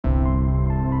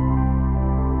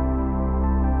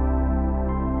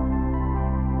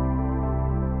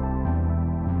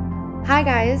Hi,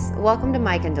 guys. Welcome to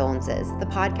My Condolences, the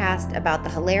podcast about the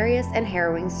hilarious and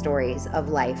harrowing stories of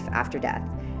life after death.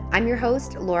 I'm your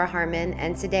host, Laura Harmon,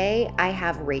 and today I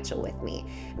have Rachel with me.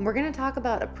 And we're going to talk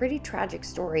about a pretty tragic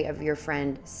story of your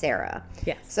friend, Sarah.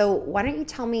 Yes. So why don't you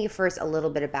tell me first a little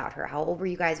bit about her? How old were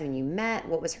you guys when you met?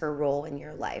 What was her role in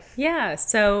your life? Yeah,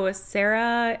 so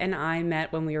Sarah and I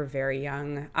met when we were very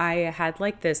young. I had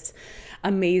like this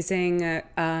amazing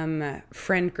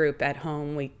friend group at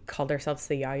home. We called ourselves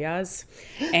the Yayas.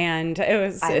 And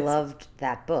I loved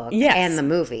that book yes, and the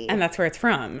movie. and that's where it's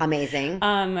from. Amazing.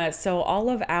 So all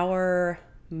of our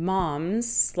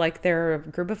moms, like they're a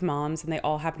group of moms, and they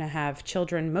all happen to have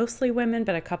children, mostly women,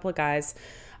 but a couple of guys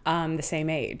the same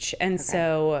age. And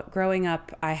so growing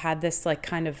up, I had this like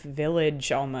kind of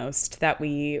village almost that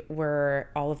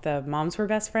all of the moms were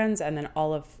best friends, and then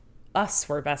all of us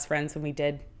were best friends, and we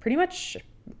did pretty much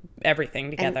everything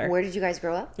together. And where did you guys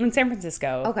grow up? In San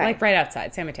Francisco. Okay. Like right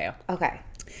outside San Mateo. Okay.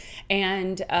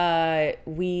 And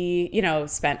we,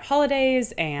 spent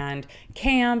holidays and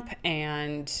camp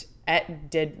and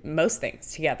did most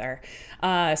things together.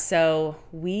 So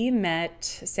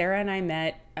Sarah and I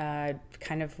met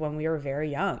kind of when we were very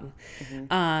young.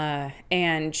 Mm-hmm.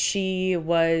 And she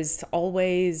was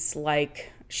always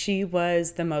she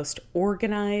was the most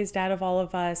organized out of all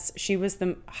of us. She was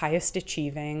the highest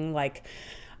achieving, like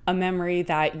a memory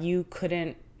that you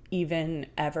couldn't even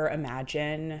ever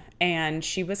imagine. And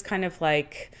she was kind of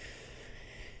like,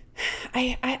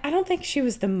 I don't think she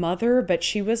was the mother, but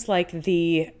she was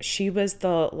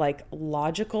the like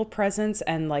logical presence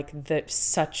and like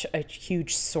such a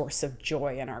huge source of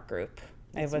joy in our group.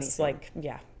 It was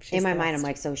amazing. In my mind, I'm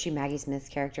like, so is she Maggie Smith's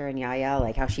character in Yaya?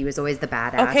 Like how she was always the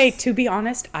badass? Okay, to be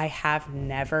honest, I have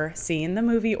never seen the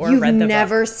movie or You've read the book. You've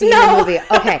never seen the movie?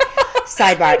 Okay.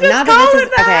 Sidebar.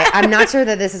 I'm not sure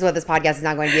that this is what this podcast is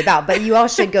not going to be about, but you all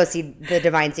should go see The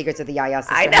Divine Secrets of the Yaya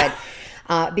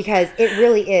Sisterhood. Because it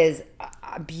really is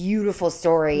a beautiful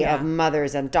story of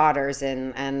mothers and daughters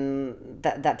and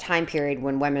that time period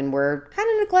when women were kind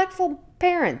of neglectful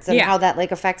parents and how that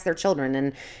like affects their children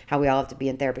and how we all have to be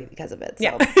in therapy because of it.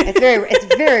 So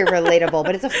it's very relatable,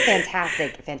 but it's a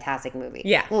fantastic movie.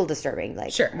 Yeah. A little disturbing.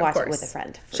 Like watch it with a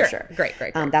friend for sure. Great.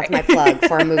 That's my plug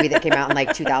for a movie that came out in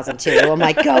like 2002. I'm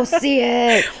like, go see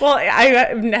it. Well,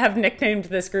 I have nicknamed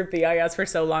this group the Yayas for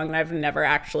so long and I've never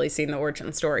actually seen the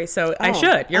origin story. So I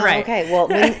should. You're right. Okay. Well,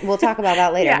 we'll talk about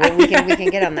that later. Yeah. We can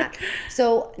get on that.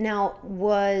 So now,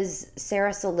 was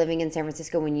Sarah still living in San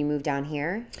Francisco when you moved down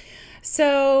here?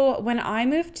 So when I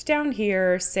moved down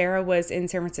here, Sarah was in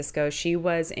San Francisco. She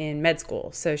was in med school.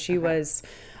 So she was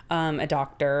a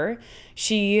doctor.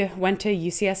 She went to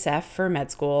UCSF for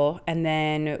med school. And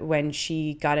then when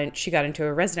she got into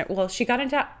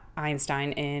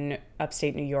Einstein in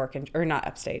upstate New York, or not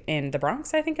upstate, in the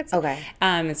Bronx, I think it's. Okay.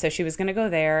 And so she was going to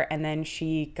go there. And then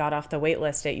she got off the wait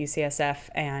list at UCSF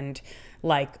and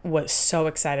was so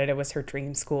excited. It was her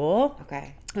dream school.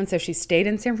 Okay. And so she stayed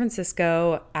in San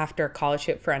Francisco after college.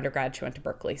 For undergrad, she went to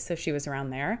Berkeley. So she was around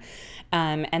there.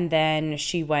 And then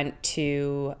she went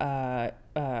to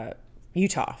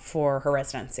Utah for her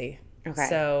residency. Okay.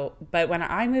 So, but when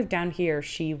I moved down here,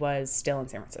 she was still in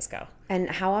San Francisco. And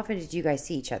how often did you guys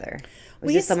see each other?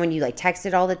 Was this someone you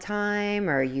texted all the time,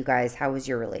 or you guys, how was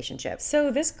your relationship? So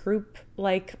this group,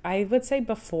 I would say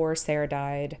before Sarah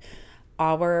died,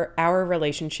 our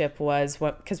relationship was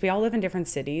because we all live in different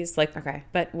cities,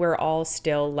 but we're all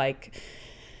still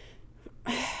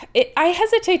I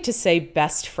hesitate to say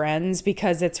best friends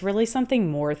because it's really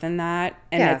something more than that.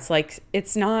 And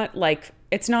it's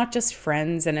not just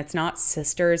friends and it's not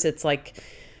sisters. It's like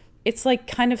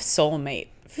kind of soulmate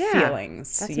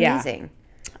feelings. That's amazing.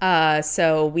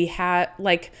 So we had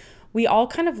we all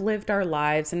kind of lived our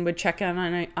lives and would check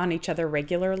in on each other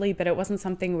regularly, but it wasn't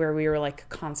something where we were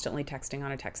constantly texting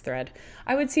on a text thread.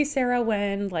 I would see Sarah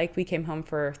when we came home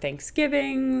for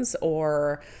Thanksgivings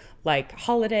or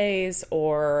holidays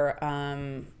or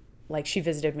she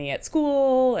visited me at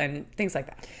school and things like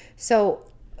that.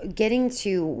 So getting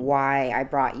to why I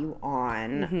brought you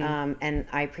on, and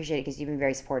I appreciate it because you've been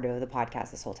very supportive of the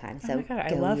podcast this whole time. So oh my God,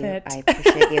 I love it. I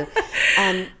appreciate you.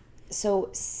 So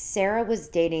Sarah was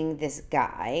dating this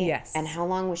guy. Yes. And how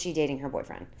long was she dating her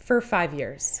boyfriend? For 5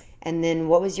 years. And then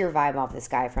what was your vibe off this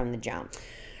guy from the jump?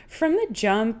 From the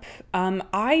jump,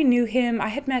 I knew him. I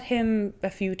had met him a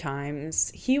few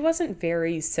times. He wasn't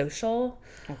very social.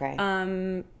 Okay.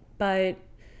 But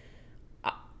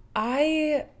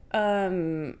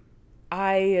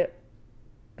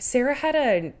Sarah had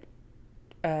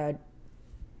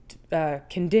a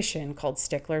condition called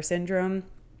Stickler syndrome,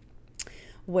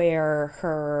 where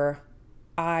her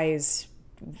eyes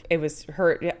it was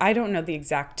her. I don't know the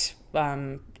exact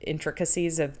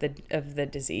intricacies of the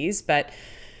disease, but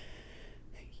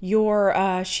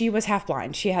she was half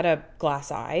blind. She had a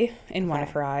glass eye in one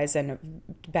of her eyes and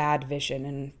bad vision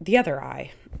in the other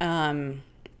eye. And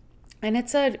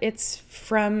it's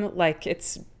from like,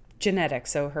 it's genetic.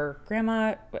 So her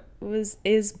grandma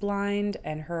is blind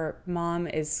and her mom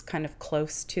is kind of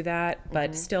close to that,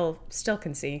 but still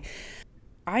can see.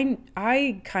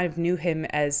 I kind of knew him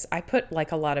as, I put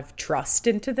like a lot of trust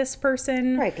into this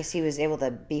person. Right, because he was able to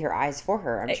be her eyes for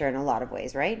her, I'm sure, in a lot of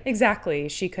ways, right? Exactly.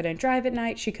 She couldn't drive at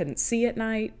night. She couldn't see at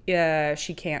night.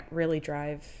 She can't really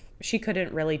drive. She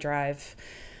couldn't really drive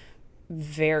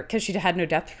because she had no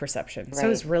depth perception. Right. So it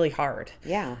was really hard.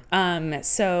 Yeah.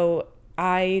 So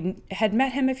I had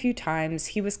met him a few times.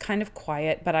 He was kind of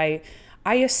quiet, but I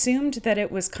assumed that it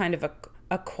was kind of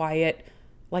a quiet,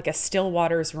 like a still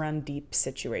waters run deep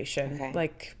situation. Okay.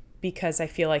 Like, because I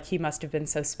feel like he must have been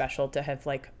so special to have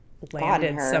like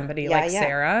landed somebody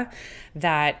Sarah,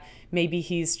 that maybe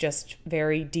he's just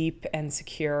very deep and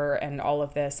secure and all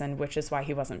of this, and which is why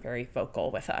he wasn't very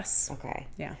vocal with us. Okay.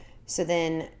 Yeah. So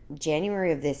then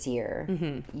January of this year,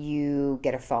 you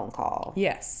get a phone call.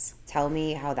 Yes. Tell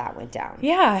me how that went down.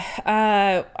 Yeah.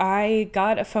 I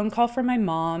got a phone call from my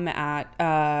mom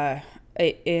at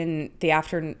in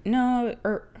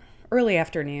the early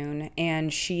afternoon,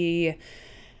 and she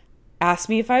asked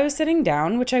me if I was sitting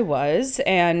down, which I was,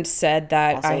 and said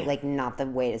that also, like, not the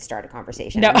way to start a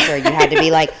conversation. No. I'm sure you had to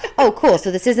be like, oh, cool. So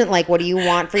this isn't like, what do you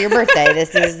want for your birthday?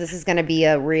 This is going to be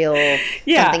a real,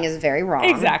 something is very wrong.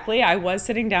 Exactly. I was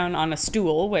sitting down on a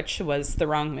stool, which was the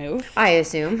wrong move. I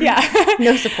assume. Yeah.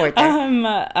 No support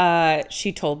there.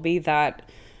 She told me that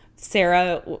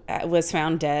Sarah was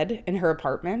found dead in her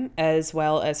apartment, as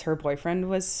well as her boyfriend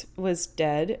was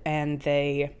dead, and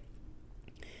they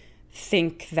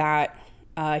think that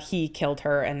he killed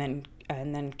her and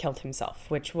then killed himself,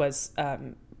 which was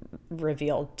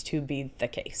revealed to be the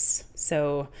case.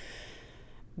 So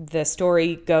the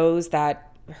story goes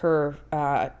that the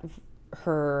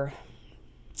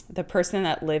person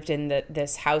that lived in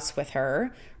this house with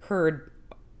her heard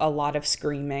a lot of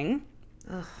screaming.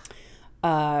 Ugh.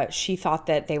 She thought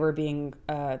that they were being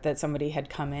that somebody had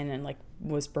come in and like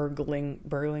was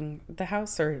burgling the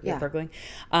house or burgling.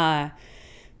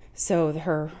 So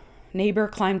her neighbor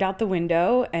climbed out the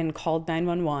window and called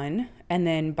 911, and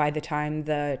then by the time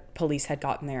the police had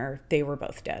gotten there, they were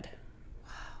both dead.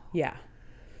 Wow. Yeah.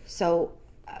 So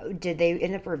did they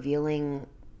end up revealing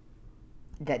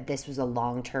that this was a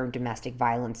long-term domestic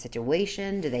violence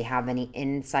situation? Do they have any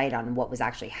insight on what was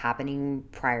actually happening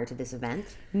prior to this event?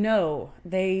 No,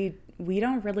 we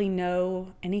don't really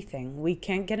know anything. We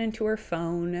can't get into her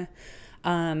phone.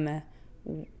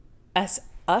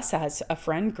 Us as a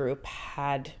friend group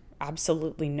had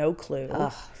absolutely no clue.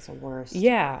 Ugh, it's the worst.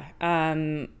 Yeah.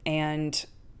 And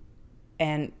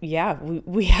yeah,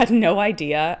 we had no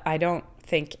idea. I don't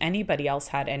think anybody else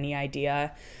had any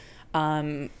idea.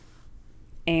 And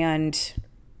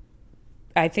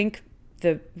I think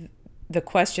the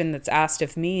question that's asked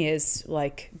of me is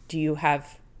like, do you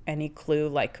have any clue,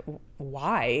 like,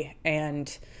 why?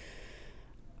 And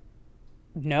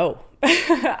no,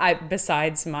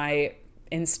 besides my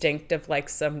instinct of like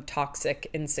some toxic,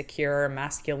 insecure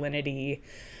masculinity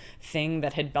thing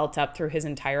that had built up through his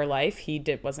entire life.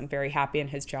 Wasn't very happy in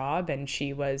his job, and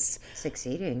she was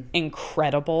succeeding,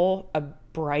 incredible, a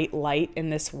bright light in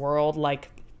this world, like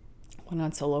went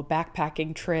on solo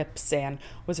backpacking trips and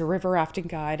was a river rafting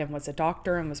guide and was a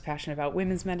doctor and was passionate about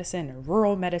women's medicine and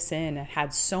rural medicine and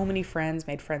had so many friends,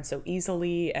 made friends so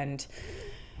easily. And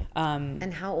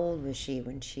how old was she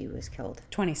when she was killed?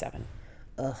 27.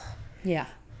 Ugh. Yeah.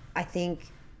 I think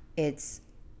it's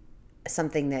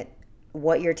something that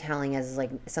what you're telling us is like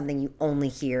something you only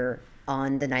hear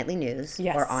on the nightly news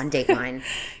or on Dateline.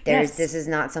 This is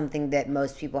not something that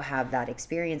most people have that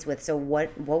experience with. So what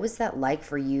was that like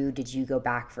for you? Did you go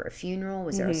back for a funeral?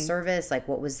 Was there a service? Like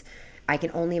I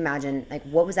can only imagine, like,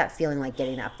 what was that feeling like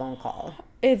getting that phone call?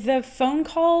 The phone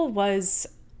call was,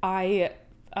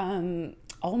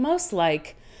 almost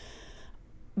like,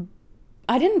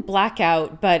 I didn't black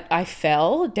out, but I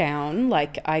fell down,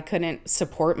 like I couldn't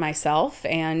support myself,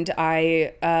 and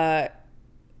I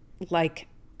like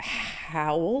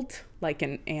howled like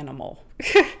an animal,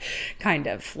 kind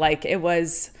of. Like it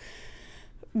was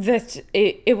the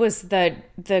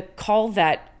call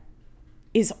that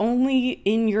is only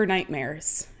in your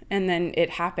nightmares, and then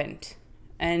it happened,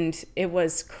 and it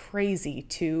was crazy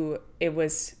it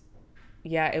was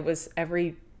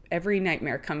every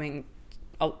nightmare coming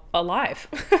alive.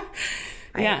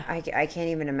 Yeah. I can't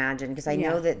even imagine, because I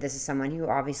know that this is someone who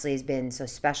obviously has been so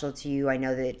special to you. I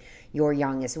know that you're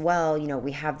young as well. You know,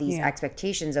 we have these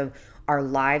expectations of our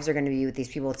lives are going to be with these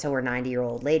people until we're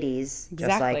 90-year-old ladies,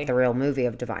 just like the real movie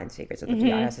of Divine Secrets of the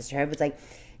Yaya Sisterhood. It's like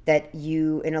that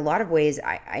you, in a lot of ways,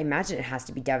 I imagine it has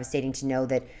to be devastating to know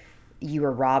that you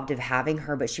were robbed of having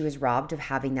her, but she was robbed of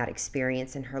having that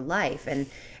experience in her life.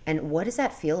 And what does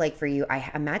that feel like for you?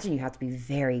 I imagine you have to be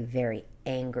very, very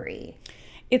angry.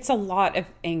 It's a lot of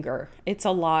anger. It's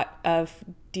a lot of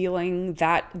dealing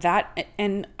that,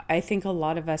 and I think a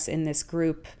lot of us in this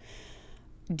group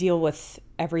deal with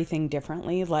everything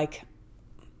differently. Like,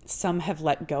 some have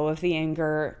let go of the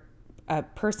anger.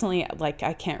 Personally, like,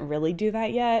 I can't really do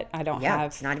that yet. I don't have.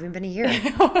 It's not even been a year.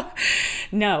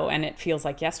 No, and it feels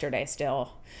like yesterday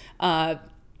still. But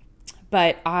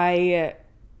I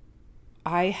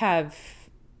have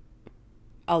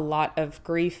a lot of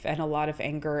grief and a lot of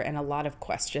anger and a lot of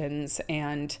questions,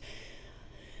 and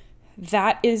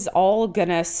that is all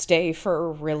gonna stay for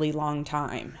a really long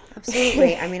time.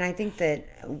 Absolutely. I mean, I think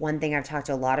that one thing I've talked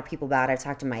to a lot of people about, I've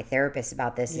talked to my therapist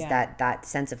about this, is that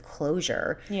sense of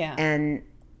closure. Yeah.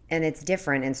 And it's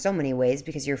different in so many ways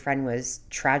because your friend was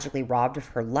tragically robbed of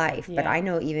her life. But I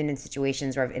know even in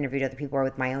situations where I've interviewed other people, or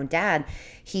with my own dad,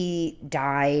 he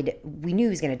died. We knew he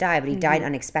was going to die, but he died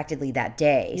unexpectedly that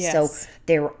day. Yes. So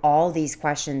there were all these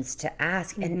questions to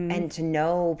ask and to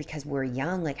know, because we're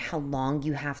young, like how long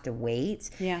you have to wait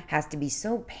has to be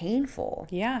so painful.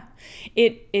 Yeah,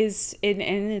 it is. And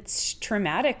it's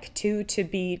traumatic too, to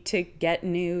get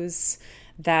news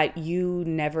that you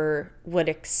never would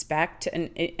expect, and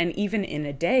even in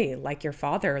a day like your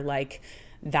father, like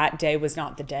that day was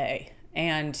not the day,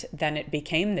 and then it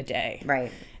became the day,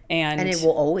 right? And it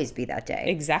will always be that day.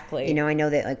 Exactly. You know, I know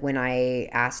that, like, when I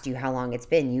asked you how long it's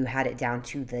been, you had it down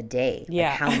to the day.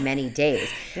 Yeah. Like, how many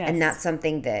days. Yes. And that's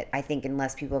something that I think,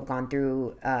 unless people have gone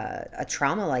through a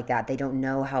trauma like that, they don't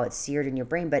know how it's seared in your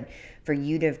brain. But for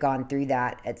you to have gone through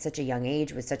that at such a young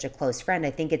age with such a close friend,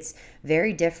 I think it's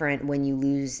very different when you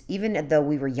lose, even though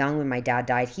we were young when my dad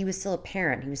died, he was still a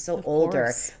parent. He was still older.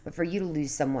 Course. But for you to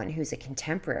lose someone who's a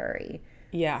contemporary,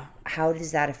 yeah, how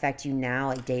does that affect you now,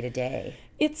 like day to day?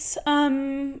 It's,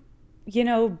 you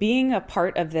know, being a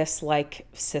part of this, like,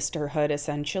 sisterhood,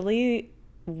 essentially,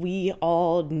 we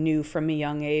all knew from a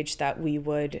young age that we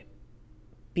would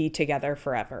be together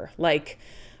forever. Like,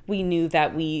 we knew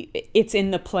that it's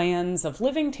in the plans of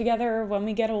living together when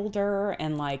we get older.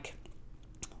 And, like,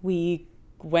 we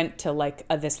went to, like,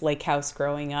 this lake house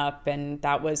growing up, and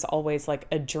that was always, like,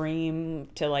 a dream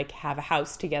to, like, have a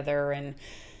house together and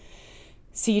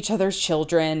see each other's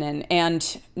children,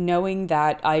 and knowing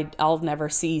that I'll never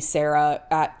see Sarah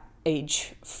at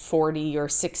age 40 or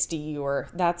 60, or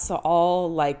that's all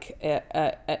like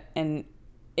and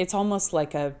it's almost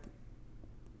like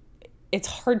it's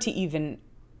hard to even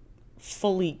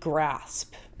fully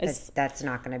grasp. That's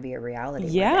not going to be a reality.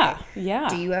 Yeah. One day. Yeah.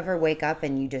 Do you ever wake up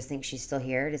and you just think she's still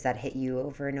here? Does that hit you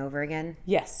over and over again?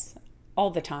 Yes, all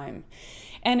the time.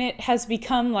 And it has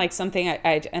become like something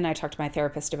I talked to my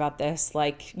therapist about this,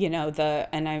 like, you know,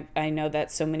 I know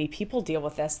that so many people deal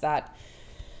with this that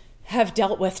have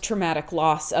dealt with traumatic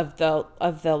loss of the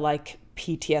like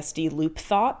PTSD loop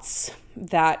thoughts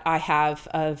that I have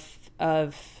of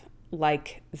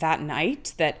like that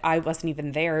night that I wasn't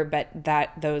even there, but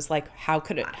that those, like, how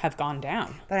could it have gone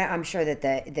down? But I'm sure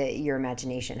that your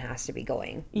imagination has to be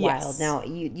going Yes. wild. Now,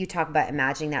 you talk about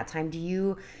imagining that time. Do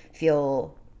you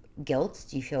feel guilt?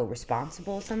 Do you feel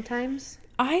responsible sometimes?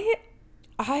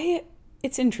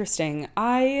 It's interesting.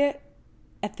 I,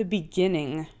 at the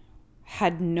beginning,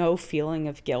 had no feeling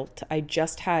of guilt. I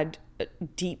just had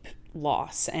deep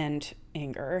loss and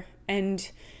anger. And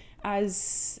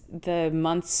as the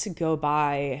months go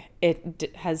by,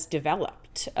 it has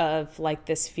developed of like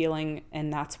this feeling.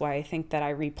 And that's why I think that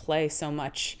I replay so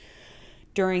much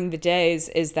during the days,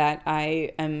 is that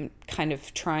I am kind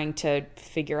of trying to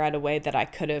figure out a way that I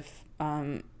could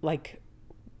have like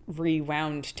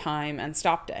rewound time and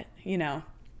stopped it, you know,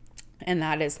 and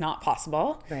that is not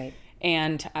possible. Right.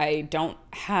 And I don't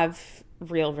have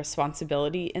real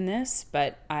responsibility in this,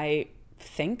 but I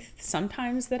think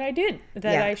sometimes that I did,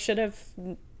 that I should have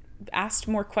asked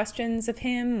more questions of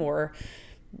him, or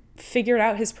figured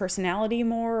out his personality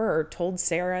more, or told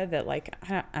Sarah that, like,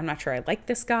 I'm not sure I like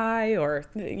this guy, or,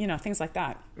 you know, things like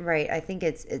that. Right. I think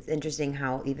it's interesting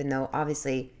how, even though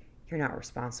obviously you're not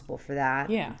responsible for that,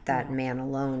 that man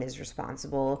alone is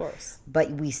responsible, Of course.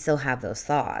 but we still have those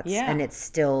thoughts. Yeah. And it's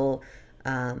still,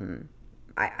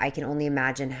 I can only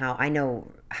imagine how, I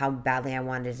know how badly I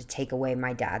wanted to take away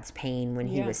my dad's pain when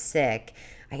he was sick.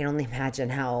 I can only imagine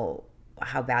how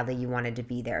how badly you wanted to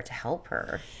be there to help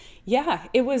her. Yeah,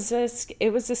 it was a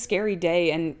scary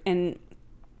day, and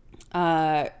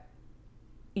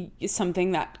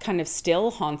something that kind of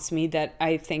still haunts me, that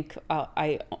I think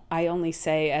I only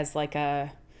say as like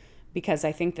because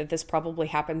I think that this probably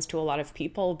happens to a lot of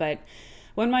people. But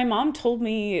when my mom told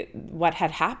me what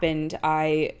had happened,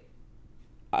 I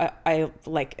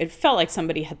like, it felt like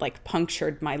somebody had like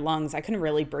punctured my lungs. I couldn't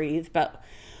really breathe. But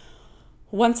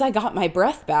once I got my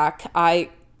breath back, I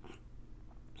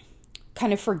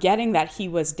kind of forgetting that he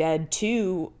was dead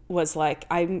too, was like,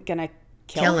 I'm gonna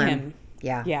kill him.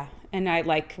 Yeah. And I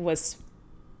like was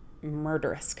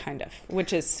murderous, kind of,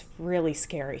 which is really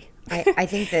scary. I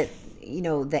think that,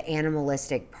 the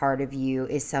animalistic part of you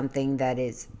is something that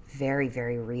is very,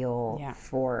 very real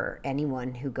for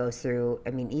anyone who goes through. I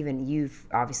mean, even you've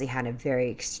obviously had a very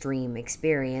extreme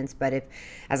experience, but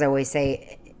as I always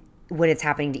say, when it's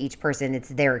happening to each person, it's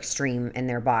their extreme in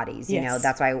their bodies.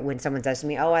 That's why when someone says to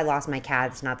me, oh, I lost my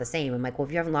cat, it's not the same. I'm like, well,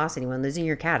 if you haven't lost anyone, losing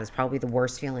your cat is probably the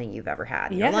worst feeling you've ever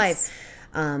had in your life.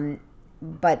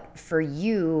 But for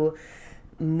you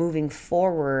moving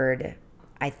forward,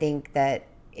 I think that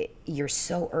you're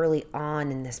so early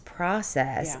on in this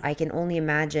process. I can only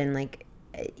imagine, like,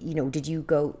 did you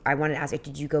go, I wanted to ask,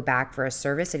 did you go back for a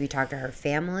service? Have you talked to her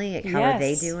family? Like, how are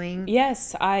they doing?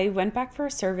 Yes, I went back for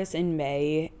a service in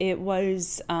May. It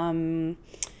was,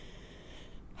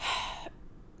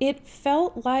 it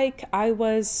felt like I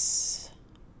was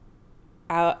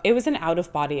out, it was an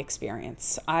out-of-body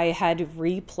experience. I had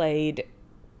replayed,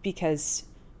 because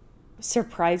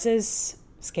surprises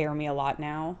scare me a lot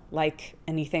now. Like,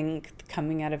 anything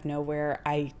coming out of nowhere,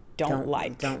 I don't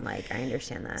like. I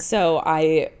understand that. So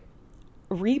I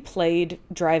replayed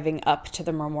driving up to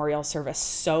the memorial service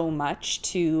so much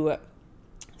to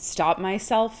stop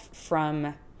myself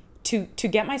from, to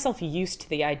get myself used to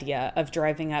the idea of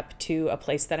driving up to a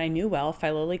place that I knew well,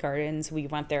 Filoli Gardens. We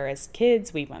went there as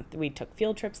kids. We took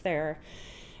field trips there,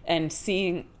 and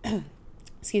seeing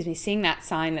that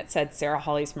sign that said Sarah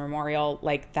Holly's Memorial,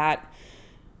 like that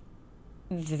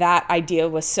idea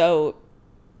was so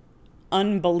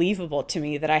unbelievable to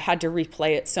me that I had to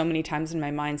replay it so many times in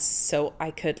my mind so I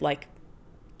could like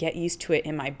get used to it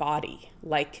in my body,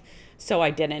 like, so I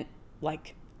didn't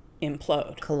like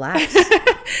implode, collapse.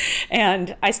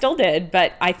 And I still did,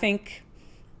 but I think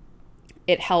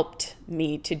it helped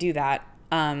me to do that.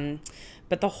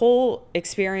 But the whole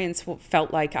experience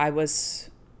felt like I was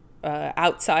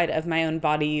outside of my own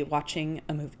body watching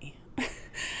a movie.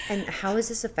 And how has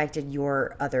this affected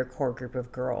your other core group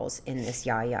of girls in this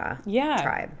Yaya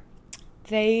tribe?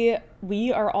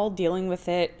 We are all dealing with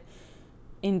it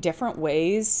in different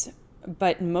ways,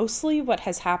 but mostly what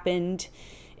has happened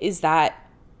is that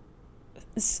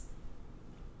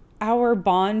our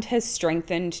bond has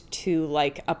strengthened to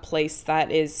like a place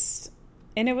that is,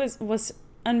 and it was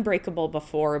unbreakable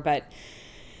before, but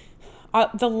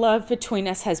the love between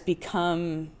us has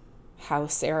become how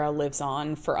Sarah lives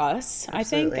on for us.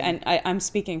 Absolutely. I think, and I'm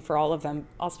speaking for all of them.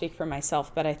 I'll speak for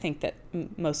myself, but I think that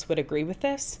most would agree with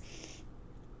this.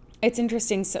 It's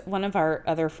interesting. So one of our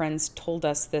other friends told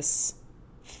us this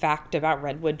fact about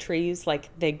redwood trees. Like,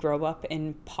 they grow up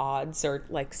in pods or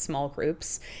like small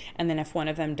groups, and then if one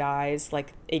of them dies,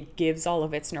 like, it gives all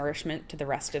of its nourishment to the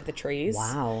rest of the trees.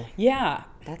 Wow. Yeah.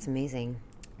 That's amazing.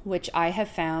 Which I have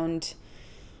found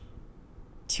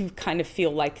to kind of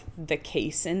feel like the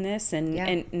case in this,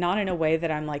 and not in a way that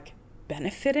I'm like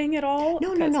benefiting at all.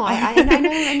 No.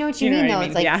 I know what you mean, though.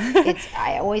 It's like,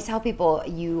 I always tell people,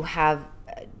 you have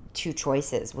two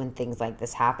choices when things like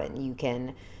this happen. You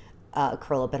can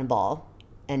curl up in a ball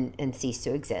and cease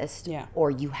to exist, or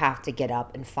you have to get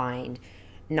up and find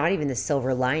not even the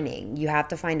silver lining. You have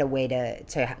to find a way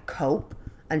to cope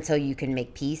until you can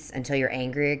make peace, until you're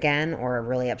angry again or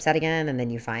really upset again, and then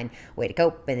you find a way to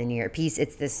cope, and then you're at peace.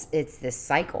 It's this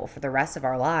cycle for the rest of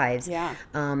our lives. Yeah.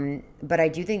 But I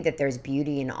do think that there's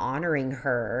beauty in honoring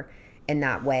her in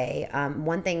that way.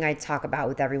 One thing I talk about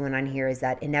with everyone on here is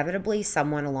that inevitably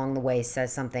someone along the way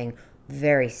says something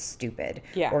very stupid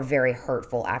or very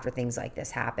hurtful after things like this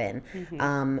happen.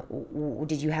 Mm-hmm.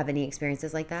 Did you have any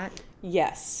experiences like that?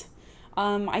 Yes.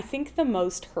 I think the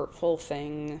most hurtful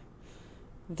thing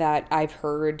that I've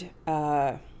heard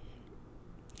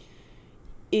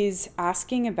is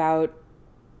asking about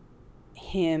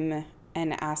him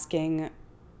and asking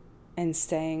and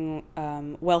saying,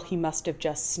 well, he must have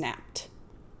just snapped.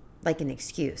 Like an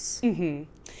excuse. Mm-hmm.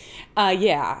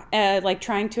 Like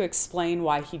trying to explain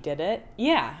why he did it.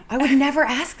 Yeah. I would never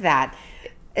ask that.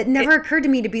 It never occurred to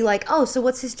me to be like, oh, so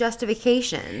what's his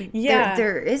justification? Yeah.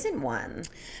 There isn't one.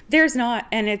 There's not,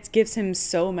 and it gives him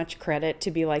so much credit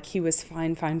to be like, he was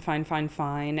fine,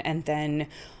 and then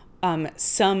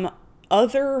some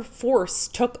other force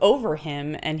took over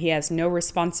him, and he has no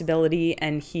responsibility,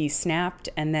 and he snapped,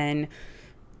 and then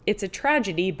it's a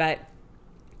tragedy, but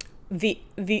the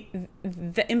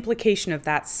implication of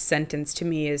that sentence to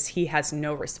me is he has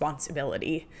no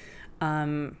responsibility,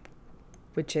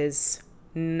 which is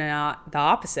not the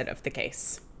opposite of the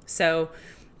case. So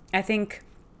I think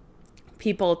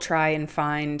people try and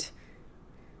find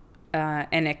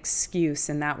an excuse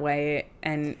in that way.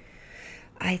 And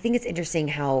I think it's interesting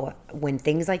how when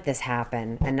things like this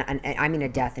happen, and I mean a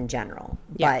death in general,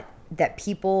 but that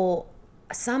people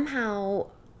somehow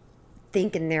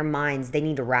think in their minds they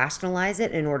need to rationalize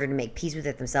it in order to make peace with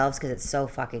it themselves because it's so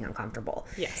fucking uncomfortable.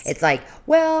 Yes. It's like,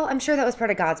 well, I'm sure that was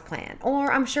part of God's plan, or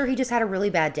I'm sure he just had a really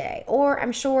bad day, or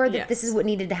I'm sure that this is what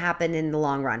needed to happen in the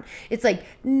long run. It's like,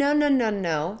 no.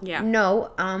 Yeah.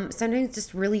 No. Sometimes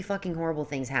just really fucking horrible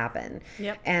things happen.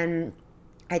 Yep. And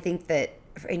I think that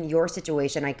in your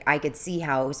situation, I could see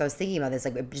how, so I was thinking about this,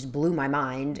 like it just blew my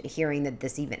mind hearing that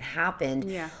this even happened.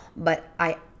 Yeah. But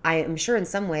I am sure in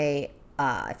some way,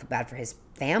 I feel bad for his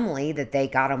family that they,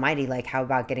 God almighty, like how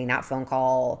about getting that phone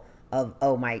call of,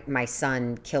 oh, my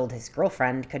son killed his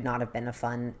girlfriend, could not have been a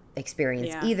fun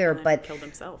experience either. But killed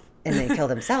himself. And then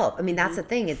killed himself. I mean, that's the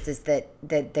thing. It's just that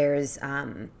there's,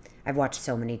 I've watched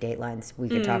so many Datelines. We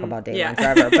could talk about Dateline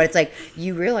forever. But it's like,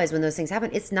 you realize when those things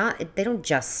happen, it's not, they don't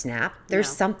just snap. There's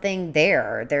something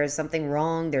there. There's something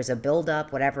wrong. There's a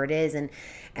buildup, whatever it is.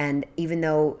 And even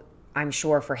though I'm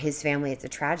sure for his family it's a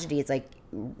tragedy, it's like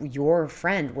your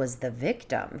friend was the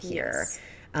victim here. Yes.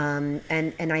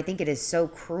 And I think it is so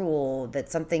cruel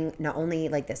that something not only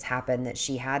like this happened, that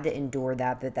she had to endure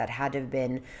that had to have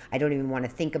been, I don't even want to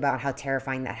think about how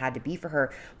terrifying that had to be for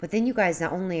her. But then you guys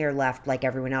not only are left like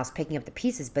everyone else picking up the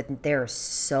pieces, but there are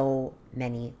so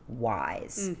many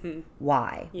whys. Mm-hmm.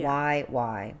 Why? Yeah.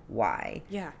 Why?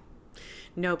 Yeah.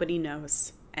 Nobody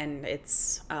knows. And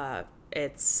it's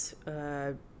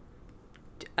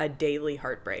a daily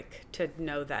heartbreak to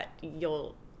know that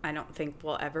I don't think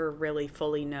we'll ever really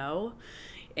fully know.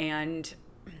 And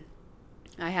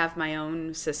I have my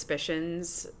own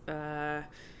suspicions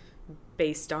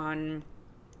based on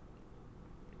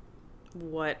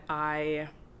what I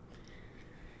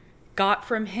got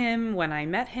from him when I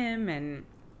met him,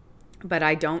 but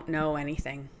I don't know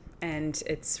anything. And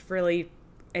it's really,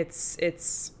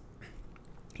 it's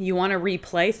you want to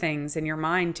replay things in your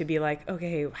mind to be like,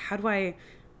 okay,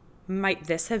 might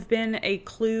this have been a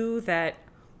clue that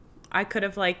I could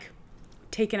have like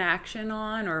taken action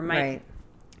on, or might,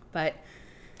 but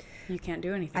you can't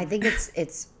do anything. I think it's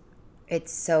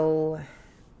so,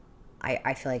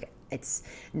 I feel like it's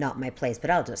not my place, but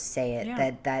I'll just say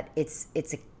it, that it's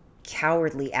a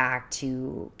cowardly act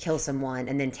to kill someone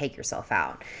and then take yourself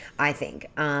out, I think.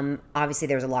 Obviously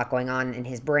there's a lot going on in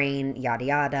his brain, yada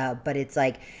yada, but it's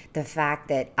like the fact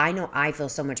that I know I feel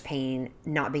so much pain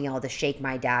not being able to shake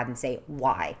my dad and say,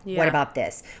 why? What about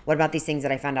this? What about these things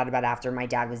that I found out about after my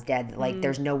dad was dead? Like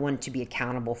there's no one to be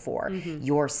accountable for. Mm-hmm.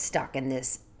 You're stuck in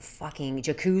this fucking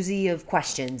jacuzzi of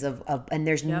questions of and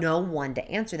there's no one to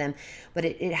answer them. But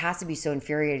it has to be so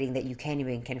infuriating that you can't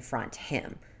even confront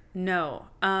him. No,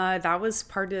 that was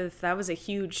a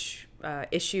huge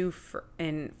issue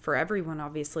for everyone,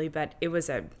 obviously, but it was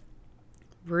a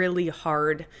really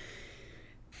hard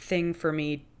thing for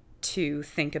me to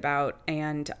think about.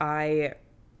 And I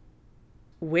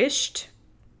wished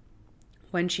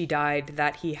when she died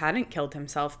that he hadn't killed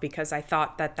himself, because I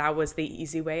thought that was the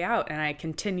easy way out. And I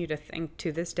continue to think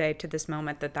to this day, to this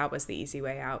moment, that was the easy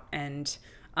way out. And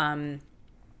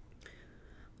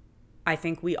I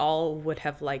think we all would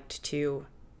have liked to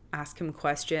ask him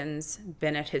questions,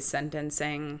 been at his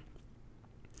sentencing,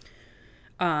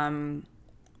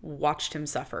 watched him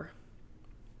suffer.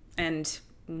 And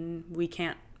we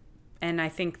can't. And I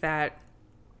think that,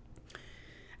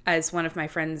 as one of my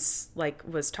friends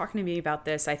was talking to me about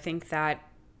this, I think that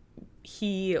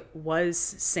he was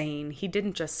sane. He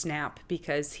didn't just snap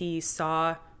because he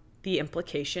saw the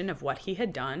implication of what he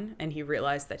had done, and he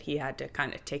realized that he had to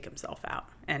kind of take himself out.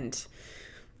 And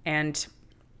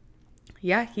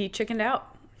he chickened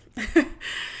out.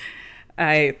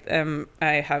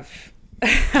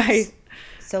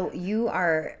 So you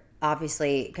are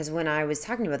obviously, because when I was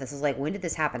talking about this, I was like, when did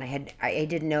this happen? I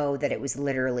didn't know that it was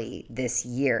literally this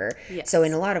year. Yes. So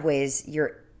in a lot of ways,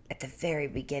 you're at the very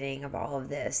beginning of all of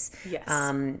this. Yes.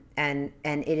 And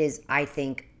it is, I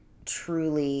think,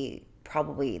 truly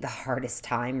probably the hardest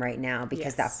time right now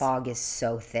because that fog is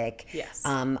so thick. Yes.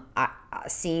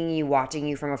 Seeing you, watching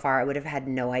you from afar, I would have had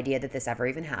no idea that this ever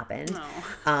even happened.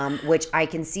 Oh. Which I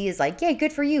can see is like, yeah,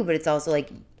 good for you, but it's also like,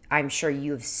 I'm sure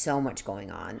you have so much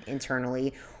going on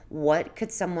internally. What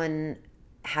could someone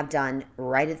have done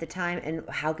right at the time, and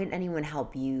how can anyone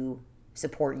help you,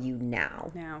 support you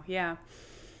now? Now, yeah.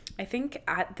 I think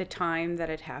at the time that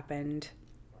it happened,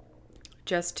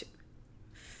 just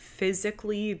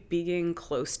physically being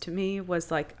close to me was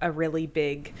like a really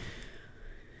big,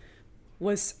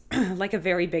 was like a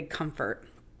very big comfort.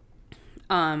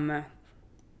 And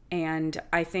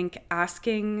I think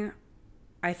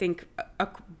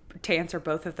to answer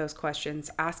both of those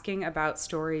questions, asking about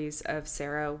stories of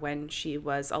Sarah when she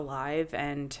was alive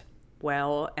and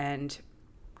well and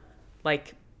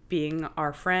like being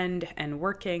our friend and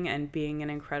working and being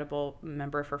an incredible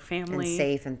member of her family. And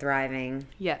safe and thriving.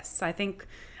 Yes, I think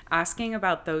asking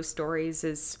about those stories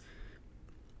is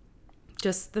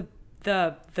just the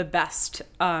best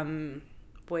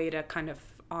way to kind of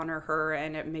honor her,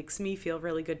 and it makes me feel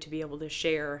really good to be able to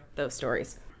share those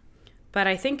stories. But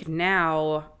I think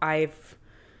now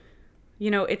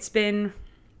it's been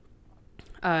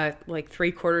like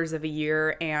 3/4 of a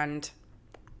year, and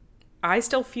I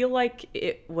still feel like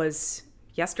it was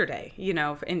yesterday.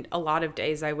 In a lot of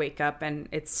days I wake up and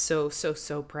it's so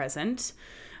present.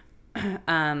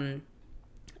 And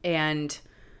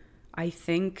I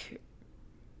think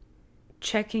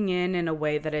checking in a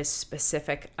way that is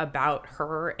specific about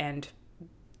her and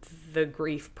the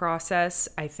grief process,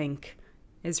 I think,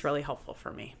 is really helpful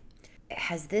for me.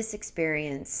 Has this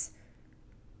experience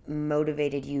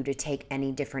motivated you to take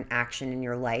any different action in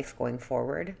your life going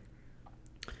forward?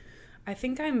 I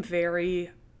think I'm very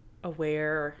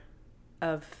aware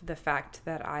of the fact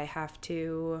that I have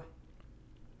to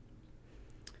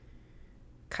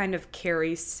kind of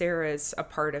carry a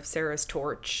part of Sarah's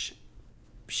torch.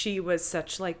 She was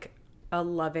such like a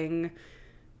loving,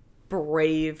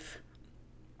 brave,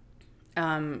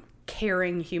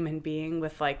 caring human being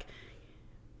with like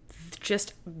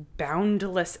just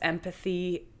boundless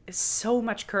empathy, so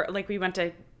much courage. Like we went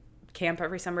to camp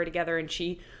every summer together, and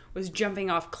she was jumping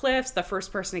off cliffs, the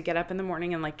first person to get up in the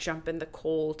morning and like jump in the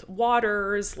cold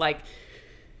waters. Like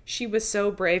she was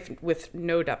so brave with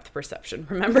no depth perception,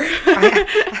 remember?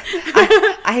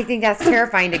 I think that's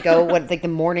terrifying to go with like the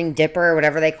morning dipper or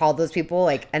whatever they call those people,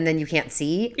 like, and then you can't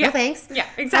see. Yeah. No thanks. Yeah,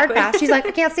 exactly. Hard pass. She's like,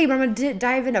 I can't see, but I'm going to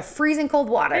dive into freezing cold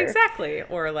water. Exactly.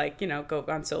 Or like, go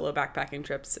on solo backpacking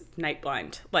trips night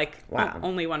blind. Like wow.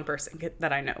 Only one person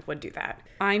that I know would do that.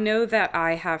 I know that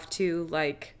I have to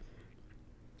like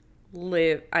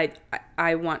live.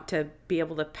 I want to be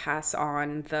able to pass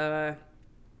on the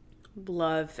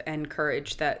love and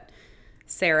courage that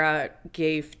Sarah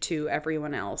gave to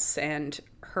everyone else. And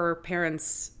her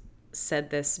parents said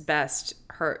this best.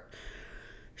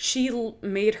 She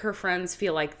made her friends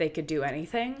feel like they could do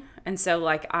anything. And so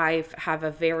like I have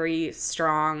a very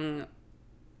strong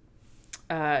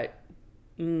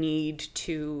need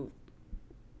to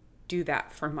do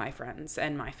that for my friends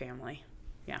and my family.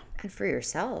 Yeah. And for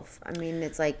yourself. I mean,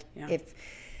 it's like if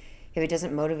it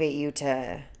doesn't motivate you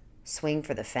to swing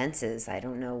for the fences, I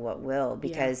don't know what will,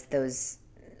 because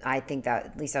I think that,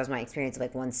 at least that was my experience.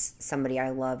 Like once somebody I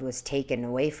loved was taken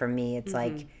away from me, it's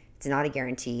like, it's not a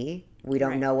guarantee. We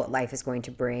don't know what life is going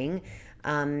to bring.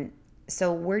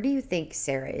 So where do you think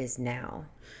Sarah is now?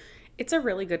 It's a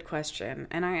really good question.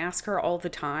 And I ask her all the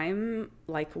time,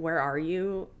 like, where are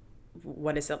you?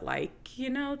 What is it like?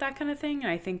 That kind of thing.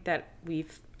 And I think that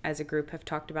we've, as a group, have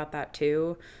talked about that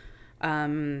too.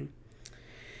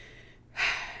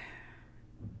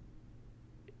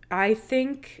 I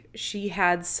think she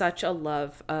had such a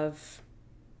love of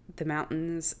the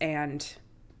mountains and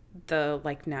the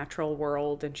like natural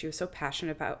world, and she was so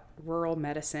passionate about rural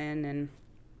medicine. And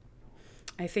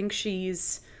I think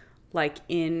she's like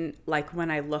when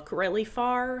I look really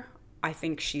far, I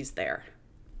think she's there.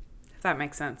 If that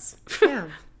makes sense. Yeah.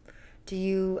 Do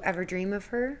you ever dream of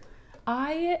her?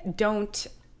 I don't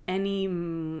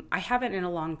I haven't in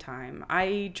a long time.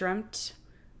 I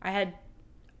had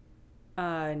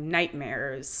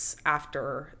nightmares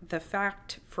after the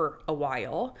fact for a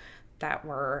while that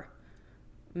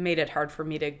made it hard for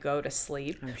me to go to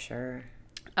sleep. I'm sure.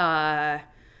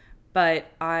 But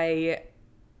I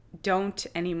don't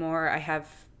anymore. I have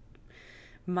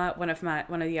one of the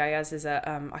Yayas is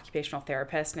a occupational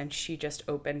therapist, and she just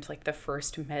opened like the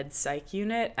first med psych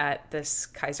unit at this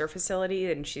Kaiser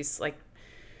facility, and she's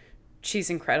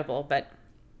incredible. But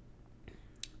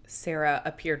Sarah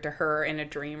appeared to her in a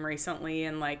dream recently,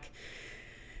 and like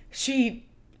she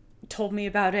told me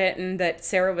about it, and that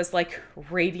Sarah was like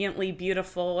radiantly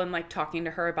beautiful, and like talking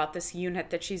to her about this unit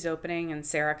that she's opening, and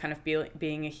Sarah kind of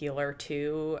being a healer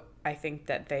too. I think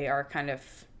that they are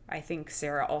I think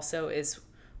Sarah also is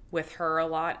with her a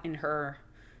lot in her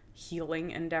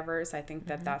healing endeavors. I think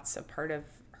that that's a part of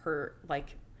her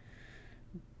like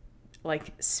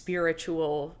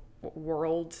spiritual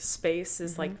world space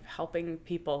is like helping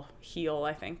people heal,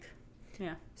 I think.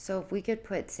 Yeah. So if we could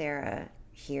put Sarah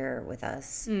here with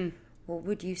us, what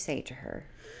would you say to her?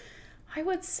 I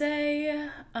would say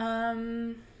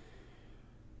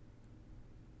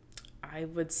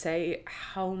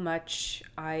how much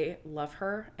I love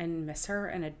her and miss her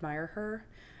and admire her.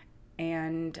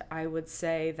 And I would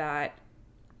say that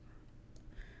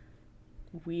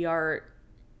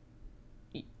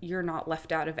you're not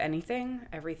left out of anything.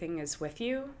 Everything is with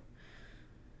you.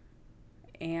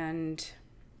 And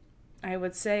I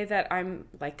would say that I'm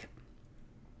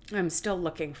still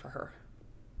looking for her.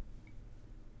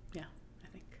 Yeah,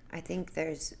 I think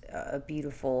there's a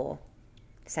beautiful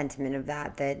sentiment of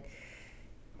that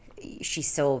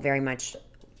she's so very much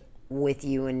with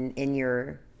you in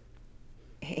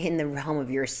the realm of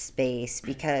your space,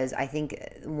 because I think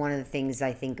one of the things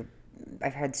I've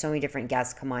had so many different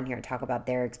guests come on here and talk about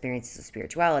their experiences of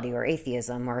spirituality or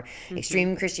atheism or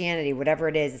extreme Christianity, whatever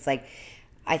it is. It's like,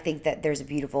 I think that there's a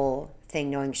beautiful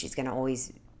thing knowing she's going to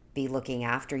always be looking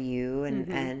after you.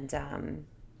 And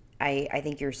I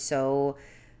think you're so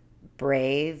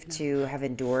brave to have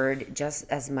endured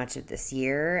just as much of this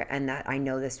year. And that I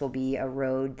know this will be a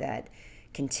road that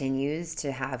continues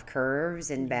to have curves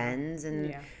and bends.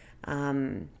 And,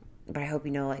 but I hope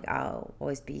I'll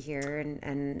always be here.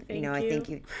 And I think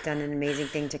you've done an amazing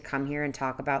thing to come here and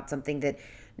talk about something that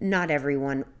not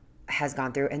everyone has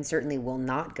gone through and certainly will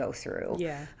not go through.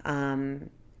 Yeah.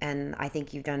 And I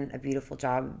think you've done a beautiful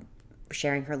job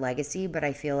sharing her legacy, but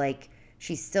I feel like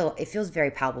it feels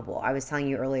very palpable. I was telling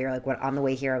you earlier, like, on the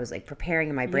way here, I was like preparing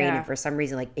in my brain, and for some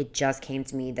reason, like, it just came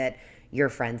to me that your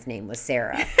friend's name was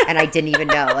Sarah, and I didn't even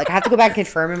know. Like, I have to go back and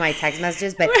confirm in my text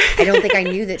messages, but I don't think I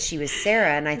knew that she was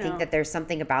Sarah. And I think that there's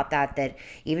something about that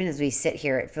even as we sit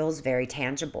here, it feels very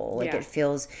tangible. Like, it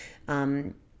feels,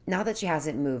 not that she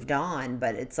hasn't moved on,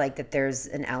 but it's like that there's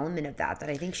an element of that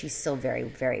I think she's still very,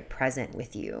 very present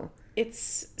with you.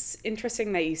 It's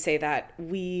interesting that you say that.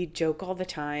 We joke all the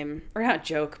time, or not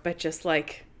joke, but just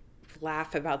like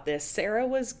laugh about this. Sarah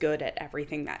was good at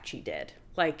everything that she did.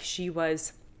 Like, she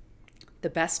was the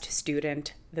best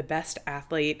student, the best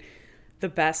athlete, the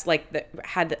best,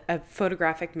 had a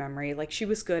photographic memory. Like, she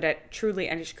was good at truly,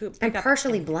 and she could pick up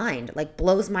partially blind, like,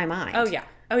 blows my mind. Oh yeah.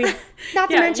 Not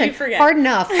to mention hard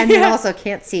enough, and then also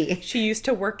can't see. She used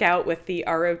to work out with the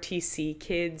ROTC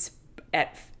kids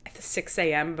at 6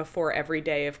 a.m. before every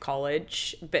day of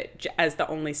college, but as the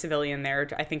only civilian there,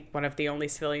 I think one of the only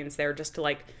civilians there, just to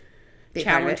like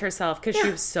challenge herself, because she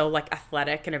was so like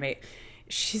athletic and amazing.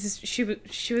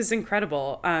 She was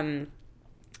incredible.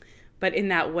 But in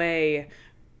that way,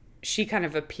 she kind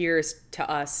of appears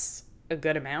to us a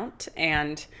good amount,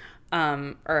 and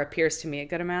or appears to me a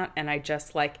good amount, and I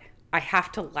just I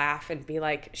have to laugh and be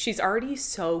like, she's already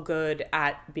so good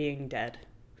at being dead.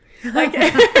 Like,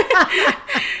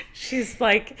 she's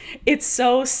like, it's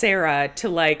so Sarah to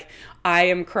like, I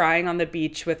am crying on the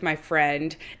beach with my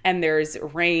friend and there's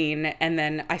rain, and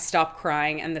then I stop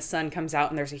crying and the sun comes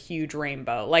out and there's a huge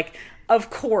rainbow. Like,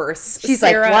 of course, she's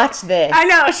Sarah, like, watch this. I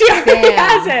know, she already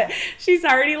has it. She's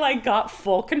already like got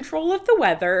full control of the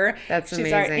weather. That's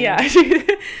amazing.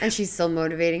 And she's still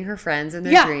motivating her friends in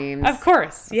their dreams. Of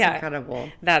course. That's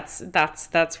incredible.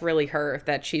 That's really her,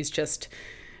 that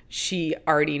she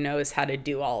already knows how to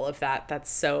do all of that. That's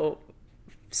so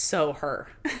her.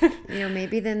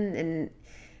 Maybe then, and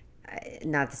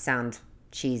not to sound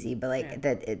cheesy, but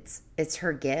that it's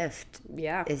her gift.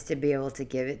 Yeah. Is to be able to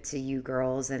give it to you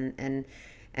girls and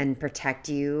protect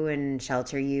you and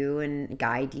shelter you and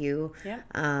guide you. Yeah.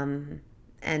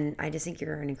 And I just think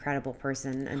you're an incredible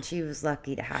person, and she was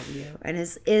lucky to have you, and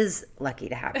is lucky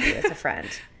to have you as a friend.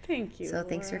 Thank you. So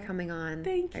thanks for coming on.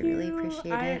 Thank you. I really appreciate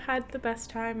it. I had the best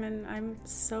time, and I'm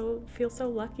feel so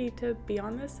lucky to be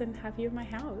on this and have you in my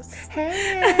house.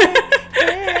 Hey.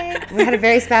 We had a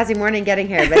very spazzy morning getting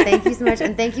here, but thank you so much.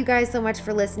 And thank you guys so much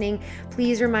for listening.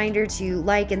 Please reminder to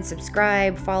like and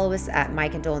subscribe. Follow us at My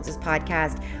Condolences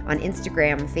Podcast on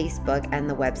Instagram, Facebook, and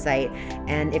the website.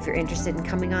 And if you're interested in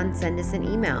coming on, send us an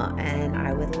email, and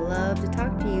I would love to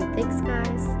talk to you. Thanks,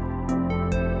 guys.